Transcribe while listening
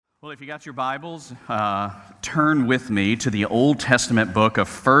Well, if you got your Bibles, turn with me to the Old Testament book of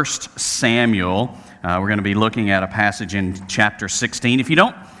 1 Samuel. We're going to be looking at a passage in chapter 16. If you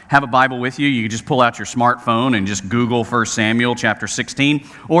don't have a Bible with you, you can just pull out your smartphone and just Google 1 Samuel chapter 16.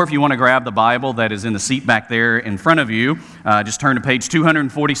 Or if you want to grab the Bible that is in the seat back there in front of you, just turn to page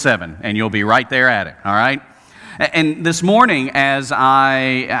 247 and you'll be right there at it, all right? And this morning, as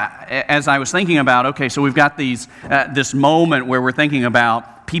I was thinking about, okay, so we've got this moment where we're thinking about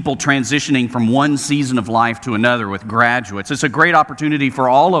people transitioning from one season of life to another with graduates. It's a great opportunity for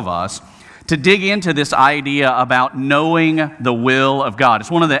all of us to dig into this idea about knowing the will of God. It's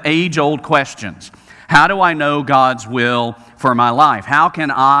one of the age-old questions. How do I know God's will for my life? How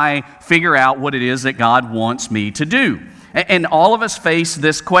can I figure out what it is that God wants me to do? And all of us face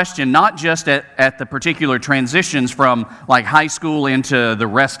this question, not just at the particular transitions from like high school into the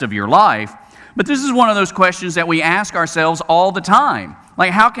rest of your life, but this is one of those questions that we ask ourselves all the time.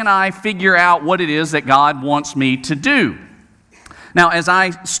 Like, how can I figure out what it is that God wants me to do? Now, as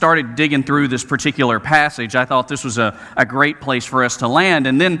I started digging through this particular passage, I thought this was a great place for us to land.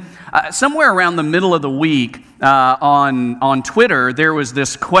 And then somewhere around the middle of the week on Twitter, there was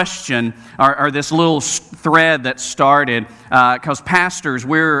this question or this little thread that started because pastors,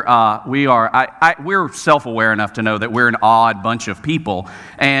 we're self-aware enough to know that we're an odd bunch of people.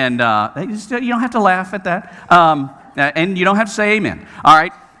 And you don't have to laugh at that. And you don't have to say amen. All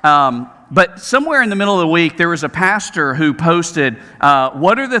right. But somewhere in the middle of the week, there was a pastor who posted,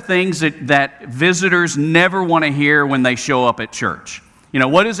 what are the things that visitors never want to hear when they show up at church? You know,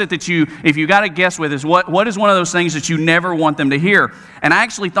 what is it that if you got to guess with us, what is one of those things that you never want them to hear? And I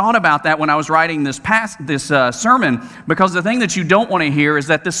actually thought about that when I was writing this sermon, because the thing that you don't want to hear is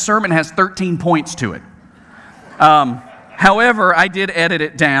that this sermon has 13 points to it. However, I did edit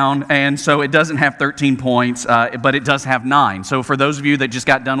it down, and so it doesn't have 13 points, but it does have 9. So for those of you that just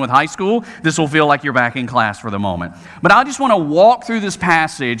got done with high school, this will feel like you're back in class for the moment. But I just want to walk through this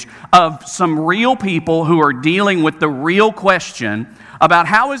passage of some real people who are dealing with the real question about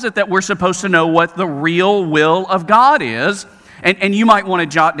how is it that we're supposed to know what the real will of God is, and you might want to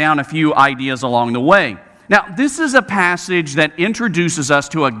jot down a few ideas along the way. Now, this is a passage that introduces us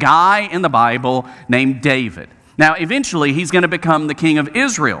to a guy in the Bible named David. Now, eventually, he's going to become the king of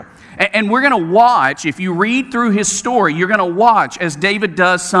Israel. And we're going to watch, if you read through his story, you're going to watch as David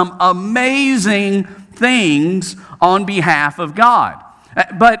does some amazing things on behalf of God.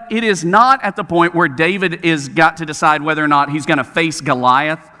 But it is not at the point where David is got to decide whether or not he's going to face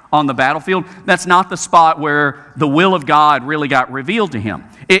Goliath on the battlefield. That's not the spot where the will of God really got revealed to him.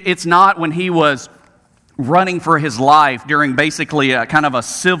 It's not when he was running for his life during basically a kind of a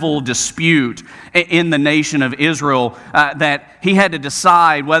civil dispute in the nation of Israel that he had to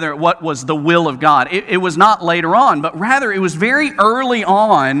decide what was the will of God. It was not later on, but rather it was very early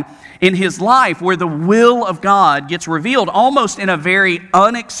on in his life where the will of God gets revealed almost in a very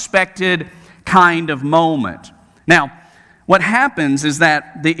unexpected kind of moment. Now, what happens is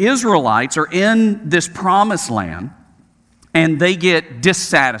that the Israelites are in this promised land and they get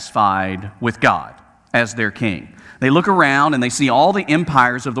dissatisfied with God as their king. They look around and they see all the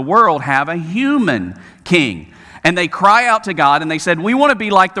empires of the world have a human king. And they cry out to God and they said, we want to be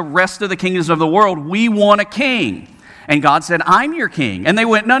like the rest of the kingdoms of the world. We want a king. And God said, I'm your king. And they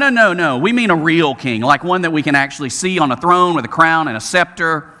went, no. We mean a real king, like one that we can actually see on a throne with a crown and a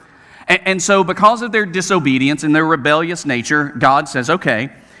scepter. And so because of their disobedience and their rebellious nature, God says,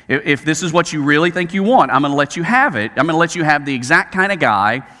 okay, if this is what you really think you want, I'm going to let you have it. I'm going to let you have the exact kind of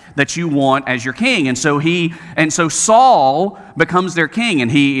guy that you want as your king. And so Saul becomes their king, and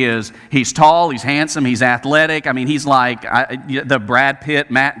he's tall, he's handsome, he's athletic. I mean, he's like the Brad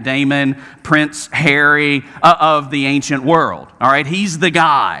Pitt, Matt Damon, Prince Harry of the ancient world. All right, he's the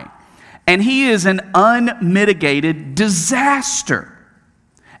guy. And he is an unmitigated disaster.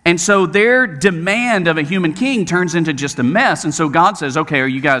 And so their demand of a human king turns into just a mess. And so God says, okay, are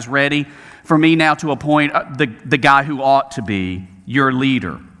you guys ready for me now to appoint the guy who ought to be your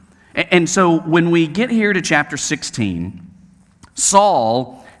leader? And so when we get here to chapter 16,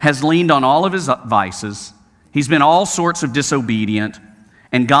 Saul has leaned on all of his vices. He's been all sorts of disobedient,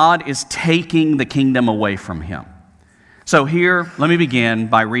 and God is taking the kingdom away from him. So here, let me begin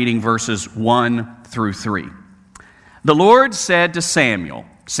by reading verses 1 through 3. The Lord said to Samuel,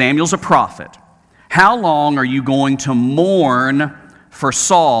 Samuel's a prophet, how long are you going to mourn for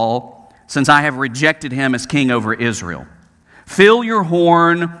Saul, since I have rejected him as king over Israel? Fill your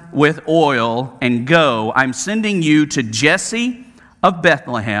horn with oil and go. I'm sending you to Jesse of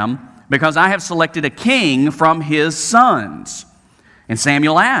Bethlehem because I have selected a king from his sons. And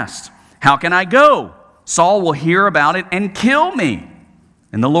Samuel asked, how can I go? Saul will hear about it and kill me.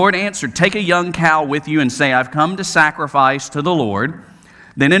 And the Lord answered, take a young cow with you and say, I've come to sacrifice to the Lord.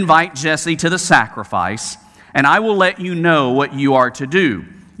 Then invite Jesse to the sacrifice, and I will let you know what you are to do.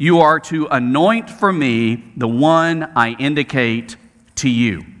 You are to anoint for me the one I indicate to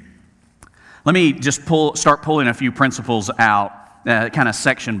you. Let me just start pulling a few principles out, kind of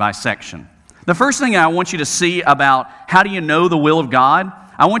section by section. The first thing I want you to see about how do you know the will of God,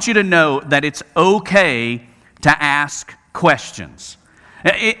 I want you to know that it's okay to ask questions.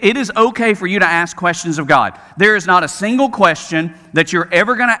 It is okay for you to ask questions of God. There is not a single question that you're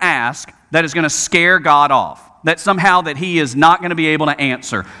ever going to ask that is going to scare God off, that somehow that He is not going to be able to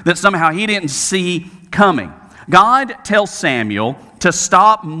answer, that somehow He didn't see coming. God tells Samuel to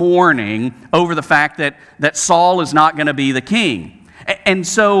stop mourning over the fact that Saul is not going to be the king. And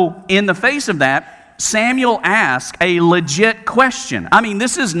so in the face of that, Samuel asks a legit question. I mean,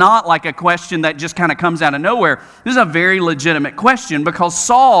 this is not like a question that just kind of comes out of nowhere. This is a very legitimate question because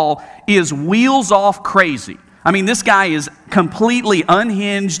Saul is wheels off crazy. I mean, this guy is completely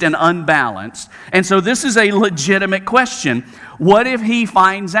unhinged and unbalanced. And so this is a legitimate question. What if he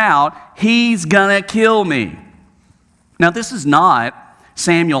finds out he's going to kill me? Now, this is not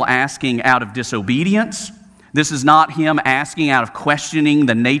Samuel asking out of disobedience. This is not him asking out of questioning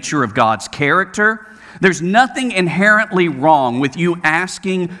the nature of God's character. There's nothing inherently wrong with you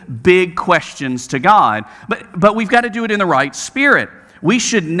asking big questions to God, but we've got to do it in the right spirit. We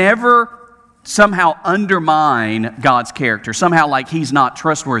should never somehow undermine God's character, somehow like He's not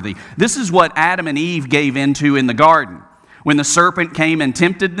trustworthy. This is what Adam and Eve gave into in the garden. When the serpent came and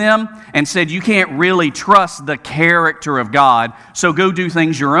tempted them and said, you can't really trust the character of God, so go do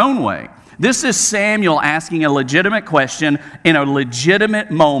things your own way. This is Samuel asking a legitimate question in a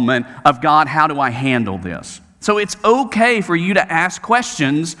legitimate moment of God, how do I handle this? So it's okay for you to ask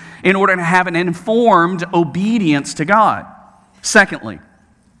questions in order to have an informed obedience to God. Secondly,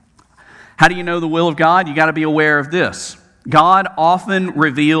 how do you know the will of God? You got to be aware of this. God often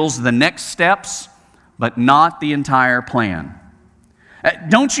reveals the next steps, but not the entire plan.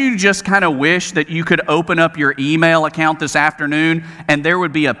 Don't you just kind of wish that you could open up your email account this afternoon and there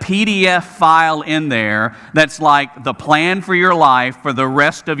would be a PDF file in there that's like the plan for your life for the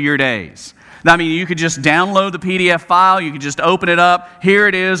rest of your days? I mean, you could just download the PDF file, you could just open it up, here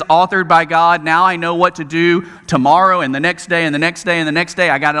it is, authored by God, now I know what to do tomorrow and the next day and the next day and the next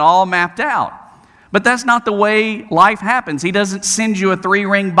day, I got it all mapped out. But that's not the way life happens. He doesn't send you a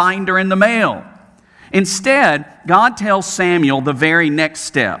 3-ring binder in the mail. Instead, God tells Samuel the very next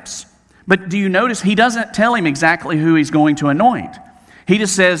steps. But do you notice He doesn't tell him exactly who He's going to anoint? He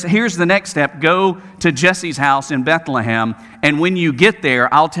just says, here's the next step. Go to Jesse's house in Bethlehem, and when you get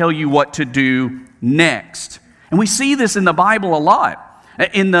there, I'll tell you what to do next. And we see this in the Bible a lot.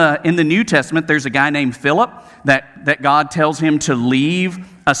 In the New Testament, there's a guy named Philip that God tells him to leave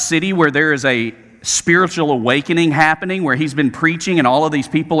a city where there is a spiritual awakening happening, where he's been preaching and all of these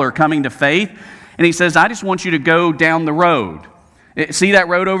people are coming to faith. And he says, I just want you to go down the road. See that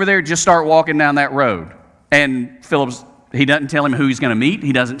road over there? Just start walking down that road. And he doesn't tell him who he's going to meet.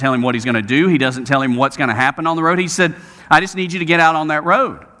 He doesn't tell him what he's going to do. He doesn't tell him what's going to happen on the road. He said, I just need you to get out on that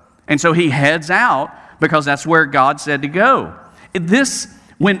road. And so he heads out because that's where God said to go.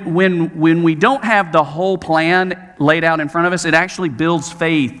 When we don't have the whole plan laid out in front of us, it actually builds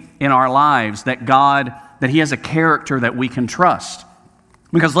faith in our lives that He has a character that we can trust.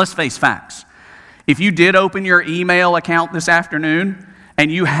 Because let's face facts. If you did open your email account this afternoon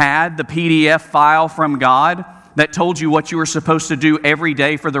and you had the PDF file from God that told you what you were supposed to do every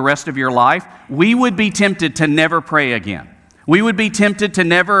day for the rest of your life, we would be tempted to never pray again. We would be tempted to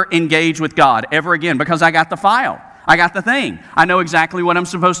never engage with God ever again because I got the file. I got the thing. I know exactly what I'm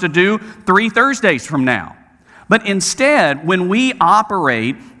supposed to do 3 Thursdays from now. But instead, when we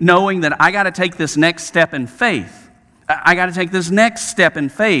operate knowing that I got to take this next step in faith, it's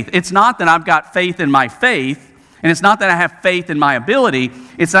not that I've got faith in my faith, and it's not that I have faith in my ability,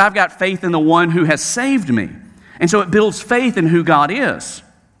 it's that I've got faith in the one who has saved me. And so it builds faith in who God is.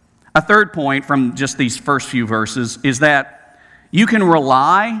 A third point from just these first few verses is that you can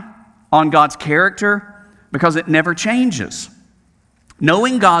rely on God's character because it never changes.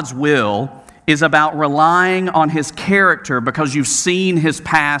 Knowing God's will is about relying on His character because you've seen His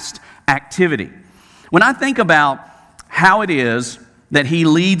past activity. When I think about how it is that He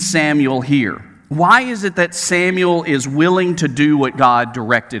leads Samuel here, why is it that Samuel is willing to do what God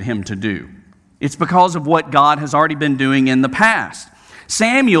directed him to do? It's because of what God has already been doing in the past.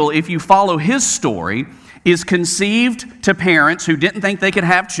 Samuel, if you follow his story, is conceived to parents who didn't think they could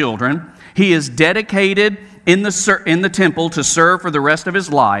have children. He is dedicated in the temple to serve for the rest of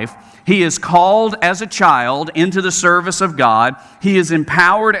his life. He is called as a child into the service of God. He is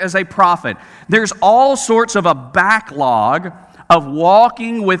empowered as a prophet. There's all sorts of a backlog of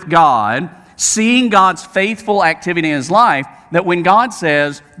walking with God, seeing God's faithful activity in his life, that when God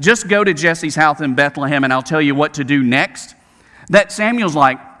says, just go to Jesse's house in Bethlehem and I'll tell you what to do next, that Samuel's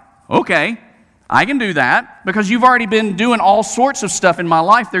like, okay, I can do that because you've already been doing all sorts of stuff in my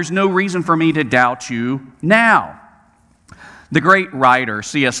life. There's no reason for me to doubt you now. The great writer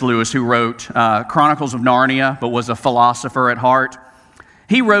C.S. Lewis, who wrote Chronicles of Narnia, but was a philosopher at heart,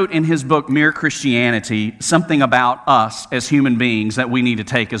 he wrote in his book, Mere Christianity, something about us as human beings that we need to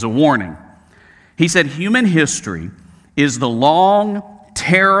take as a warning. He said, human history is the long,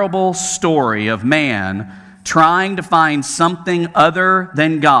 terrible story of man trying to find something other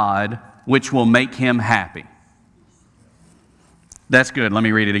than God which will make him happy. That's good. Let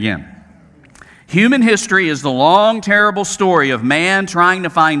me read it again. Human history is the long, terrible story of man trying to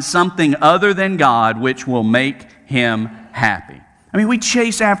find something other than God which will make him happy. I mean, we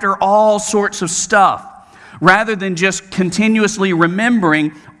chase after all sorts of stuff rather than just continuously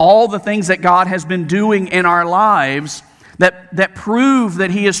remembering all the things that God has been doing in our lives that prove that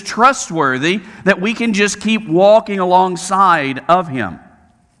he is trustworthy, that we can just keep walking alongside of him.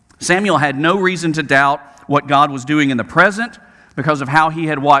 Samuel had no reason to doubt what God was doing in the present because of how he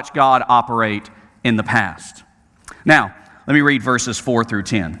had watched God operate in the past. Now, let me read verses 4 through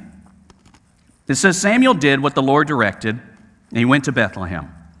 10. It says, Samuel did what the Lord directed, and he went to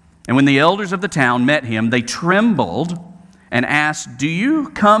Bethlehem. And when the elders of the town met him, they trembled and asked, do you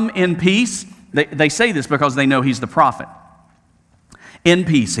come in peace? They say this because they know he's the prophet. In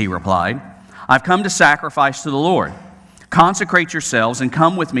peace, he replied. I've come to sacrifice to the Lord. Consecrate yourselves and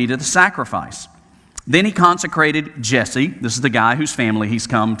come with me to the sacrifice. Then he consecrated Jesse, this is the guy whose family he's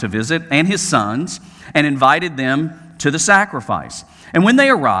come to visit, and his sons, and invited them to the sacrifice. And when they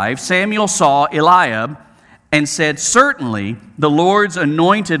arrived, Samuel saw Eliab and said, certainly the Lord's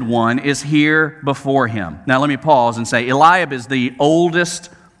anointed one is here before him. Now let me pause and say, Eliab is the oldest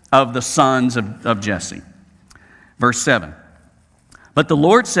of the sons of Jesse. Verse 7. But the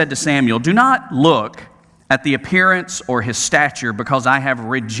Lord said to Samuel, do not look at the appearance or his stature, because I have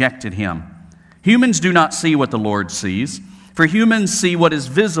rejected him. Humans do not see what the Lord sees, for humans see what is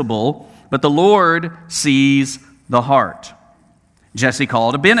visible, but the Lord sees the heart. Jesse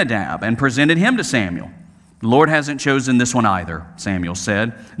called Abinadab and presented him to Samuel. The Lord hasn't chosen this one either, Samuel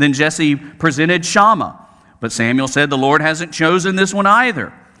said. Then Jesse presented Shammah, but Samuel said, the Lord hasn't chosen this one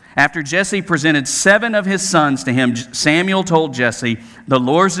either. After Jesse presented 7 of his sons to him, Samuel told Jesse, the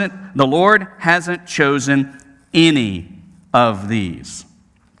Lord hasn't chosen any of these.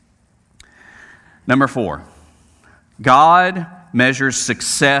 Number 4, God measures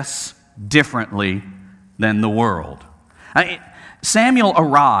success differently than the world. Samuel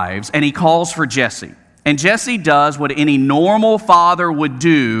arrives and he calls for Jesse. And Jesse does what any normal father would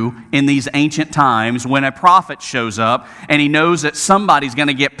do in these ancient times when a prophet shows up and he knows that somebody's going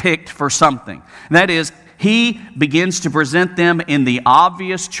to get picked for something. That is, he begins to present them in the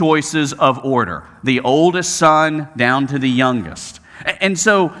obvious choices of order, the oldest son down to the youngest. And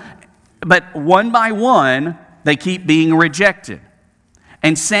so, but one by one, they keep being rejected.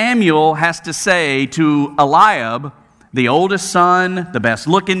 And Samuel has to say to Eliab, the oldest son, the best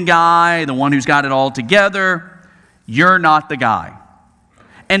looking guy, the one who's got it all together, you're not the guy.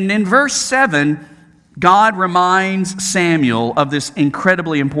 And in verse 7, God reminds Samuel of this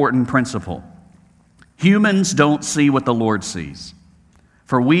incredibly important principle. Humans don't see what the Lord sees.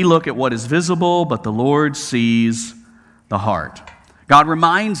 For we look at what is visible, but the Lord sees the heart. God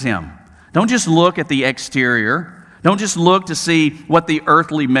reminds him, don't just look at the exterior. Don't just look to see what the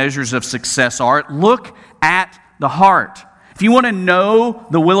earthly measures of success are. Look at the heart. If you want to know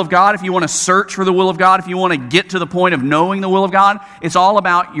the will of God, if you want to search for the will of God, if you want to get to the point of knowing the will of God, it's all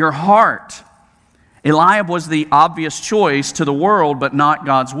about your heart. Eliab was the obvious choice to the world, but not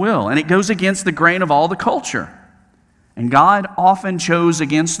God's will. And it goes against the grain of all the culture. And God often chose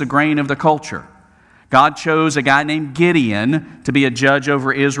against the grain of the culture. God chose a guy named Gideon to be a judge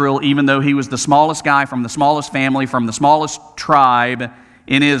over Israel, even though he was the smallest guy from the smallest family, from the smallest tribe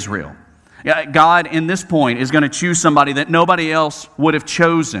in Israel. God, in this point, is going to choose somebody that nobody else would have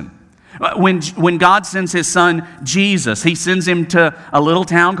chosen. When God sends his son Jesus, he sends him to a little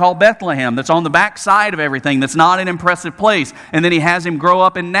town called Bethlehem that's on the backside of everything, that's not an impressive place. And then he has him grow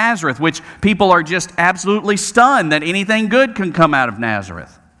up in Nazareth, which people are just absolutely stunned that anything good can come out of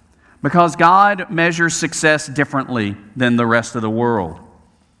Nazareth. Because God measures success differently than the rest of the world.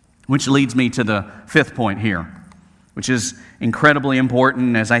 Which leads me to the 5th point here, which is incredibly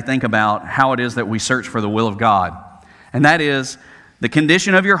important as I think about how it is that we search for the will of God. And that is, The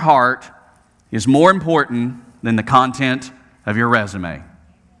condition of your heart is more important than the content of your resume.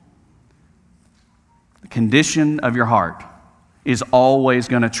 The condition of your heart is always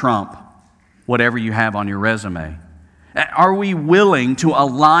going to trump whatever you have on your resume. Are we willing to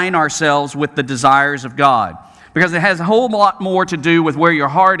align ourselves with the desires of God? Because it has a whole lot more to do with where your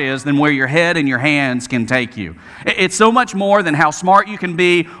heart is than where your head and your hands can take you. It's so much more than how smart you can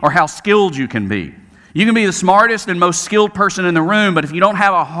be or how skilled you can be. You can be the smartest and most skilled person in the room, but if you don't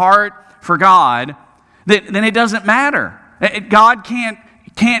have a heart for God, then it doesn't matter. God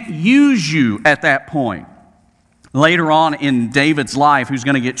can't use you at that point. Later on in David's life, who's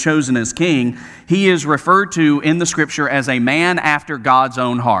going to get chosen as king, he is referred to in the Scripture as a man after God's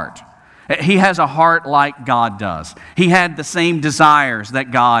own heart. He has a heart like God does. He had the same desires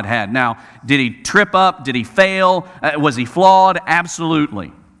that God had. Now, did he trip up? Did he fail? Was he flawed?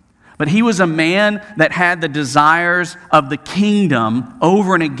 Absolutely. But he was a man that had the desires of the kingdom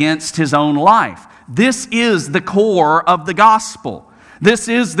over and against his own life. This is the core of the gospel. This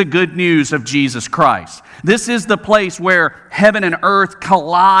is the good news of Jesus Christ. This is the place where heaven and earth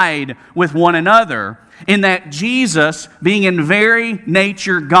collide with one another, in that Jesus, being in very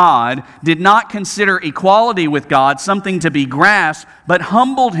nature God, did not consider equality with God something to be grasped, but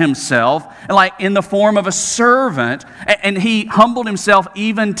humbled himself like in the form of a servant, and he humbled himself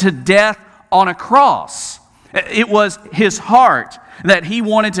even to death on a cross. It was his heart that he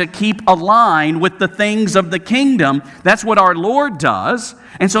wanted to keep aligned with the things of the kingdom. That's what our Lord does,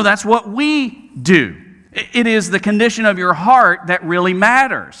 and so that's what we do. It is the condition of your heart that really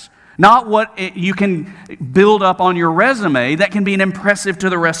matters, not what you can build up on your resume that can be impressive to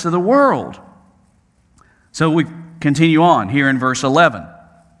the rest of the world. So we continue on here in verse 11.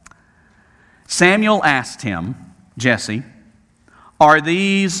 Samuel asked him, Jesse, "Are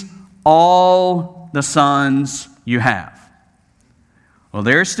these all the sons you have?" "Well,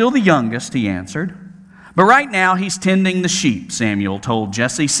 they're still the youngest," he answered. "But right now he's tending the sheep," Samuel told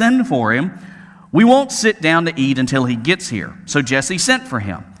Jesse. "Send for him. We won't sit down to eat until he gets here." So Jesse sent for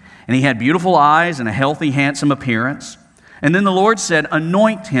him. And he had beautiful eyes and a healthy, handsome appearance. And then the Lord said,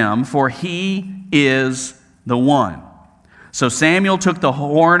 "Anoint him, for he is the one." So Samuel took the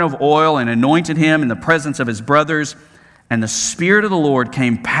horn of oil and anointed him in the presence of his brothers. And the Spirit of the Lord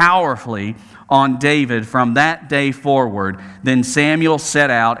came powerfully on David from that day forward. Then Samuel set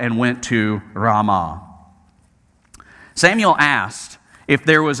out and went to Ramah. Samuel asked if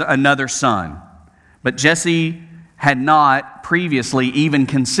there was another son, but Jesse had not previously even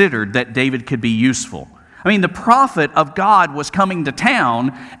considered that David could be useful. I mean, the prophet of God was coming to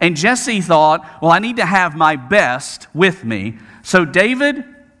town, and Jesse thought, well, I need to have my best with me. So David,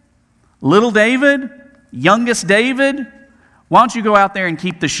 little David, youngest David, why don't you go out there and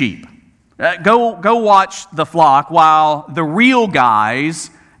keep the sheep? Go watch the flock while the real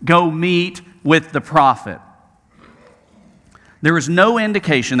guys go meet with the prophet. There is no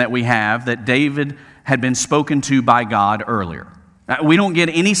indication that we have that David had been spoken to by God earlier. We don't get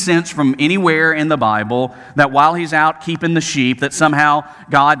any sense from anywhere in the Bible that while he's out keeping the sheep, that somehow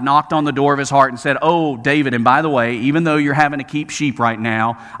God knocked on the door of his heart and said, "Oh, David, and by the way, even though you're having to keep sheep right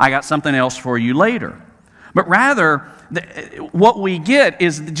now, I got something else for you later." But rather, what we get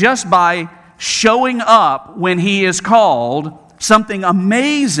is just by showing up when he is called, something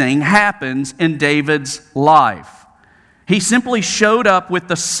amazing happens in David's life. He simply showed up with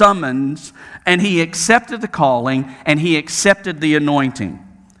the summons, and he accepted the calling, and he accepted the anointing.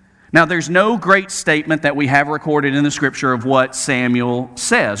 Now, there's no great statement that we have recorded in the Scripture of what Samuel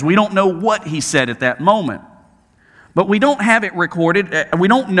says. We don't know what he said at that moment. But we don't have it recorded. We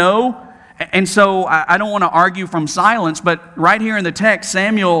don't know. And so I don't want to argue from silence, but right here in the text,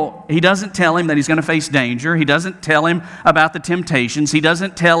 Samuel, he doesn't tell him that he's going to face danger. He doesn't tell him about the temptations. He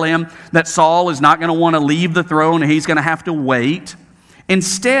doesn't tell him that Saul is not going to want to leave the throne and he's going to have to wait.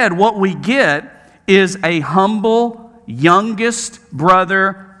 Instead, what we get is a humble, youngest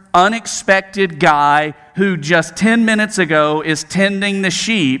brother, unexpected guy who just 10 minutes ago is tending the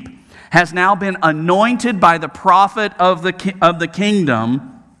sheep, has now been anointed by the prophet of the kingdom,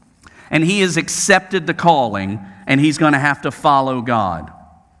 and he has accepted the calling, and he's going to have to follow God.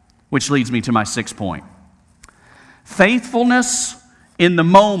 Which leads me to my sixth point. Faithfulness in the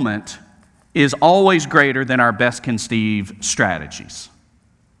moment is always greater than our best conceived strategies.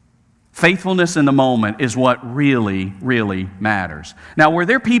 Faithfulness in the moment is what really, really matters. Now, were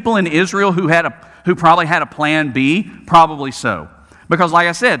there people in Israel who probably had a plan B? Probably so. Because like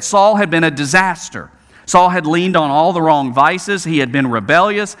I said, Saul had been a disaster. Saul had leaned on all the wrong vices. He had been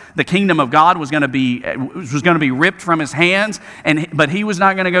rebellious. The kingdom of God was going to be ripped from his hands, but he was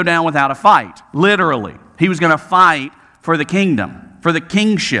not going to go down without a fight. Literally, he was going to fight for the kingdom. for the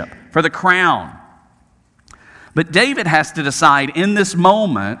kingship, for the crown. But David has to decide in this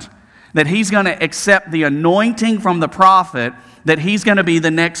moment that he's going to accept the anointing from the prophet, that he's going to be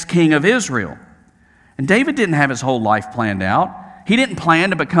the next king of Israel. And David didn't have his whole life planned out. He didn't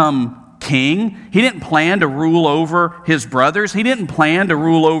plan to become king. He didn't plan to rule over his brothers. He didn't plan to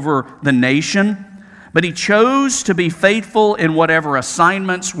rule over the nation. But he chose to be faithful in whatever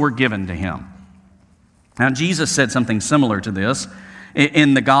assignments were given to him. Now, Jesus said something similar to this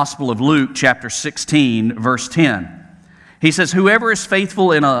in the Gospel of Luke, chapter 16, verse 10. He says, "Whoever is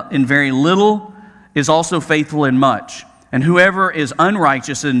faithful in very little is also faithful in much. And whoever is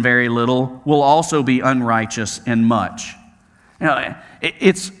unrighteous in very little will also be unrighteous in much." Now,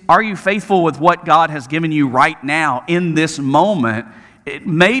 are you faithful with what God has given you right now in this moment? It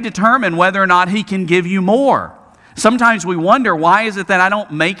may determine whether or not He can give you more. Sometimes we wonder, why is it that I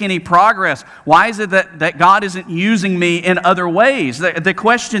don't make any progress? Why is it that God isn't using me in other ways? The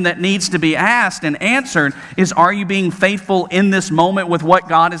question that needs to be asked and answered is, are you being faithful in this moment with what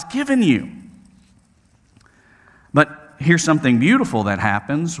God has given you? But here's something beautiful that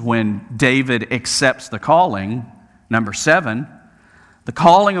happens when David accepts the calling. Number 7, the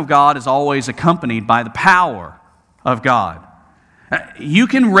calling of God is always accompanied by the power of God. You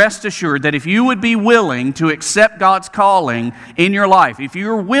can rest assured that if you would be willing to accept God's calling in your life, if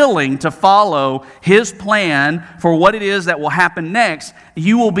you're willing to follow His plan for what it is that will happen next,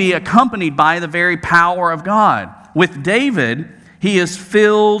 you will be accompanied by the very power of God. With David, he is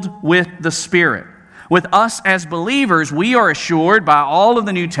filled with the Spirit. With us as believers, we are assured by all of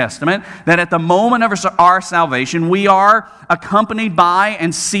the New Testament that at the moment of our salvation, we are accompanied by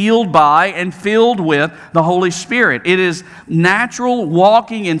and sealed by and filled with the Holy Spirit. It is natural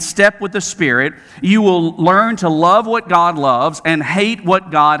walking in step with the Spirit. You will learn to love what God loves and hate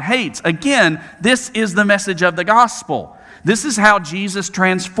what God hates. Again, this is the message of the gospel. This is how Jesus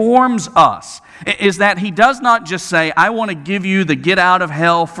transforms us, is that He does not just say, I want to give you the get out of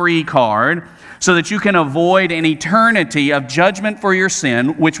hell free card so that you can avoid an eternity of judgment for your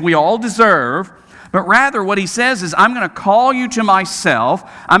sin, which we all deserve. But rather what He says is, I'm going to call you to myself.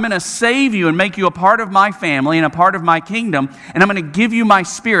 I'm going to save you and make you a part of my family and a part of my kingdom. And I'm going to give you my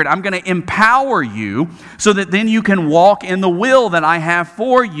Spirit. I'm going to empower you so that then you can walk in the will that I have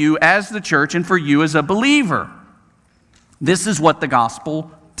for you as the church and for you as a believer. This is what the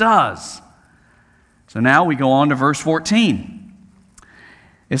gospel does. So now we go on to verse 14.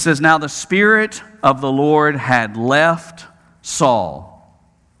 It says, "Now the Spirit of the Lord had left Saul,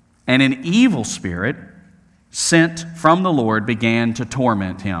 and an evil spirit sent from the Lord began to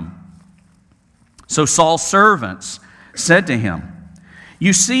torment him. So Saul's servants said to him,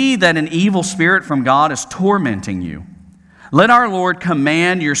 'You see that an evil spirit from God is tormenting you. Let our Lord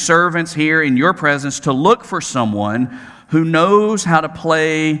command your servants here in your presence to look for someone who knows how to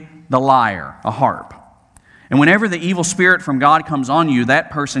play the lyre,' a harp. 'And whenever the evil spirit from God comes on you,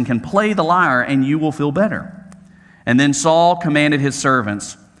 that person can play the lyre and you will feel better.' And then Saul commanded his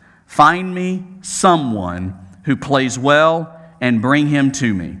servants, 'Find me someone who plays well and bring him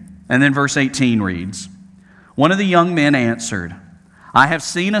to me.' And then verse 18 reads, 'One of the young men answered, I have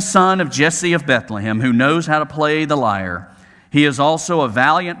seen a son of Jesse of Bethlehem who knows how to play the lyre. He is also a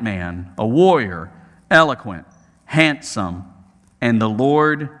valiant man, a warrior, eloquent, handsome, and the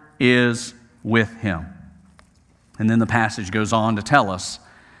Lord is with him.' And then the passage goes on to tell us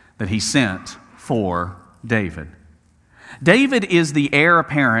that he sent for David. David is the heir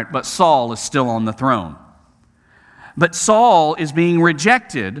apparent, but Saul is still on the throne. But Saul is being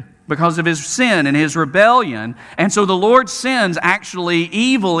rejected because of his sin and his rebellion. And so the Lord sends actually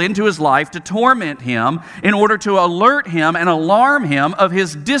evil into his life to torment him in order to alert him and alarm him of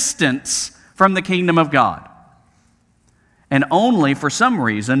his distance from the kingdom of God. And only for some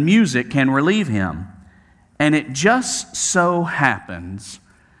reason music can relieve him. And it just so happens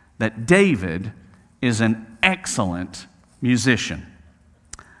that David is an excellent musician.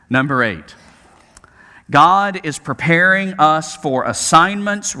 Number 8, God is preparing us for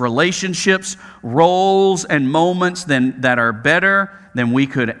assignments, relationships, roles, and moments that are better than we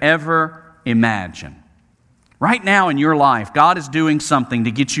could ever imagine. Right now in your life, God is doing something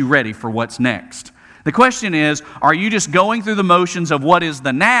to get you ready for what's next. The question is, are you just going through the motions of what is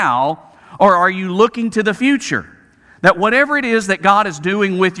the now, or are you looking to the future? That whatever it is that God is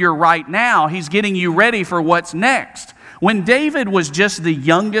doing with your right now, He's getting you ready for what's next. When David was just the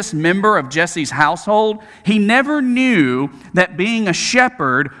youngest member of Jesse's household, he never knew that being a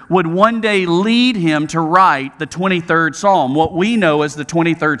shepherd would one day lead him to write the 23rd Psalm, what we know as the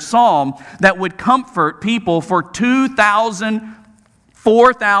 23rd Psalm, that would comfort people for 2,000,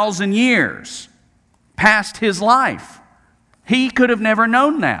 4,000 years past his life. He could have never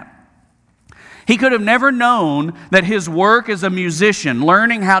known that. He could have never known that his work as a musician,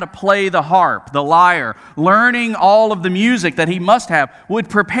 learning how to play the harp, the lyre, learning all of the music that he must have, would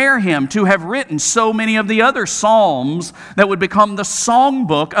prepare him to have written so many of the other psalms that would become the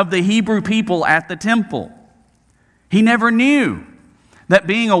songbook of the Hebrew people at the temple. He never knew that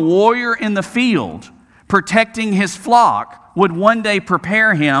being a warrior in the field, protecting his flock, would one day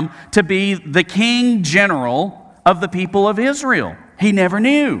prepare him to be the king general of the people of Israel. He never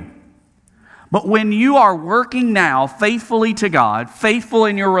knew. But when you are working now faithfully to God, faithful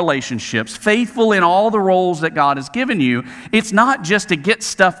in your relationships, faithful in all the roles that God has given you, it's not just to get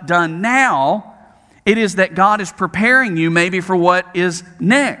stuff done now. It is that God is preparing you maybe for what is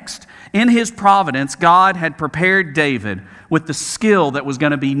next. In His providence, God had prepared David with the skill that was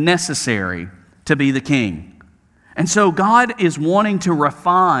going to be necessary to be the king. And so God is wanting to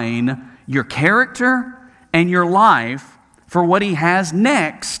refine your character and your life for what He has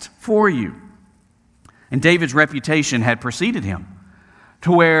next for you. And David's reputation had preceded him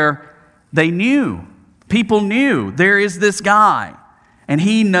to where people knew, there is this guy, and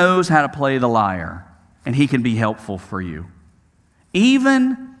he knows how to play the lyre, and he can be helpful for you.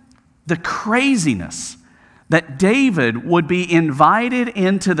 Even the craziness that David would be invited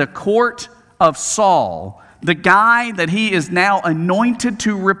into the court of Saul, the guy that he is now anointed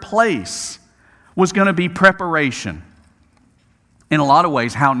to replace, was going to be preparation. In a lot of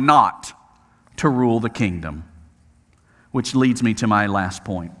ways, how not to rule the kingdom. Which leads me to my last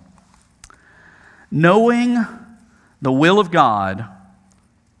point. Knowing the will of God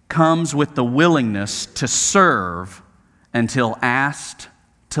comes with the willingness to serve until asked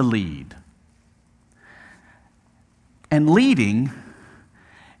to lead. And leading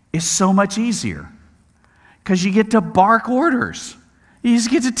is so much easier because you get to bark orders. You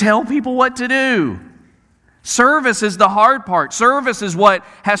just get to tell people what to do. Service is the hard part. Service is what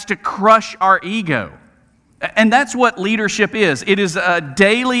has to crush our ego. And that's what leadership is. It is a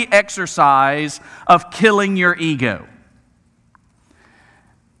daily exercise of killing your ego.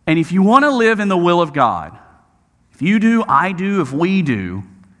 And if you want to live in the will of God, if you do, I do, if we do,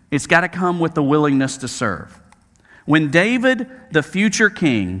 it's got to come with the willingness to serve. When David, the future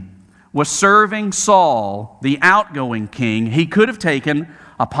king, was serving Saul, the outgoing king, he could have taken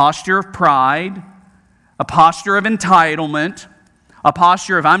a posture of pride, a posture of entitlement, a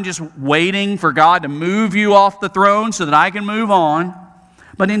posture of I'm just waiting for God to move you off the throne so that I can move on.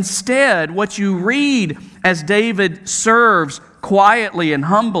 But instead, what you read as David serves quietly and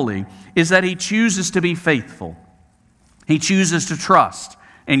humbly is that he chooses to be faithful. He chooses to trust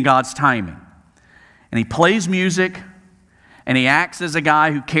in God's timing. And he plays music, and he acts as a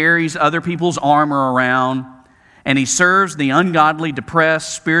guy who carries other people's armor around, and he serves the ungodly,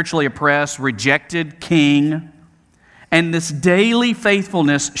 depressed, spiritually oppressed, rejected king. And this daily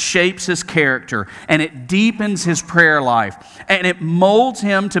faithfulness shapes his character, and it deepens his prayer life, and it molds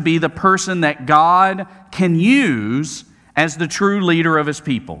him to be the person that God can use as the true leader of His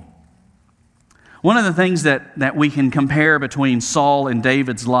people. One of the things that we can compare between Saul and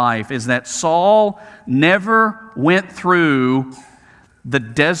David's life is that Saul never went through the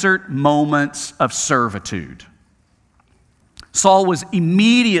desert moments of servitude. Saul was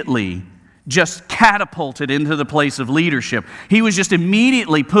immediately just catapulted into the place of leadership. He was just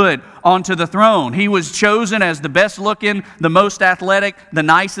immediately put onto the throne. He was chosen as the best looking, the most athletic, the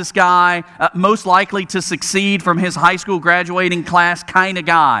nicest guy, most likely to succeed from his high school graduating class kind of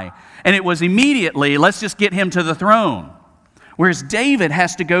guy. And it was immediately, let's just get him to the throne. Whereas David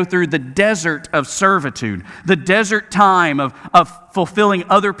has to go through the desert of servitude, the desert time of fulfilling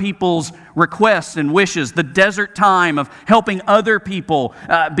other people's requests and wishes, the desert time of helping other people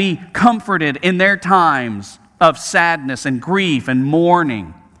be comforted in their times of sadness and grief and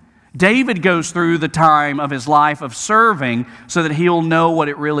mourning. David goes through the time of his life of serving so that he'll know what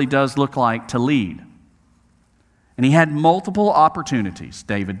it really does look like to lead. And he had multiple opportunities,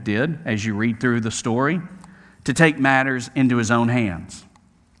 David did, as you read through the story, to take matters into his own hands.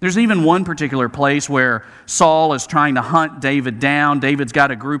 There's even one particular place where Saul is trying to hunt David down. David's got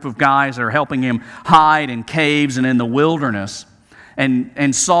a group of guys that are helping him hide in caves and in the wilderness.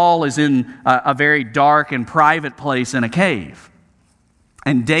 And Saul is in a very dark and private place in a cave.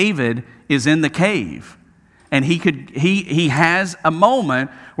 And David is in the cave. And he has a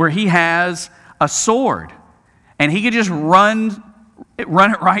moment where he has a sword. And he could just run it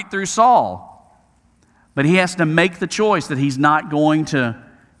right through Saul. But he has to make the choice that he's not going to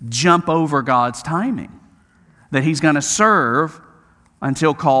jump over God's timing, that he's going to serve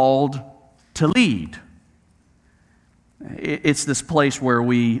until called to lead. It's this place where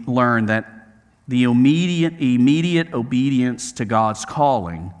we learn that the immediate obedience to God's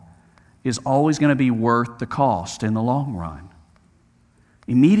calling is always going to be worth the cost in the long run.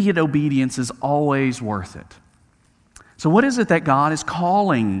 Immediate obedience is always worth it. So what is it that God is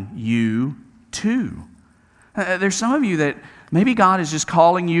calling you to? There's some of you that maybe God is just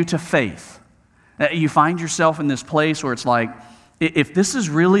calling you to faith. You find yourself in this place where it's like, if this is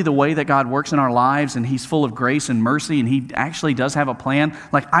really the way that God works in our lives and He's full of grace and mercy and He actually does have a plan,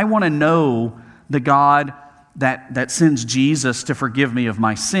 like I want to know the God that sends Jesus to forgive me of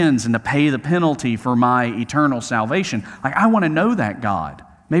my sins and to pay the penalty for my eternal salvation. Like I want to know that God.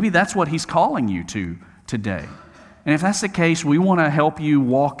 Maybe that's what He's calling you to today. And if that's the case, we want to help you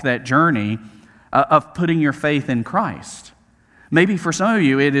walk that journey of putting your faith in Christ. Maybe for some of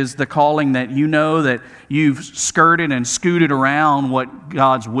you, it is the calling that you know that you've skirted and scooted around what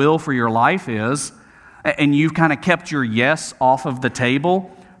God's will for your life is, and you've kind of kept your yes off of the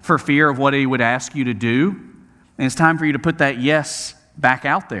table for fear of what He would ask you to do. And it's time for you to put that yes back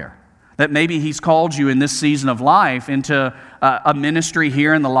out there. That maybe He's called you in this season of life into a ministry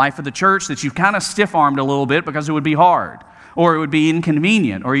here in the life of the church that you've kind of stiff-armed a little bit because it would be hard, or it would be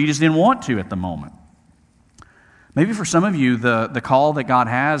inconvenient, or you just didn't want to at the moment. Maybe for some of you, the call that God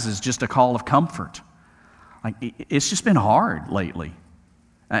has is just a call of comfort. Like it's just been hard lately.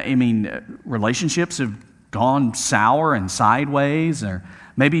 I mean, relationships have gone sour and sideways, or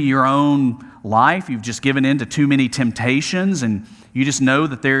maybe your own life, you've just given in to too many temptations, and you just know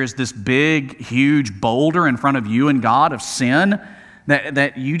that there is this big, huge boulder in front of you and God of sin,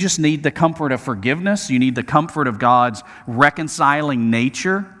 that you just need the comfort of forgiveness. You need the comfort of God's reconciling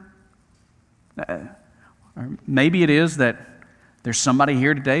nature. Or maybe it is that there's somebody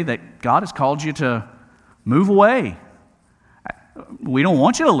here today that God has called you to move away. We don't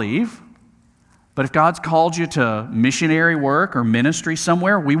want you to leave, but if God's called you to missionary work or ministry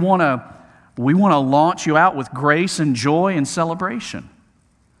somewhere, we want to launch you out with grace and joy and celebration.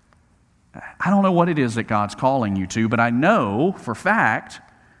 I don't know what it is that God's calling you to, but I know for fact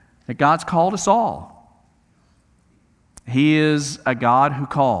that God's called us all. He is a God who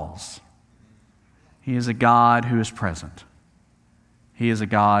calls. He is a God who is present. He is a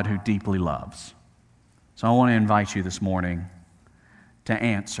God who deeply loves. So I want to invite you this morning to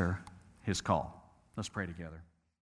answer His call. Let's pray together.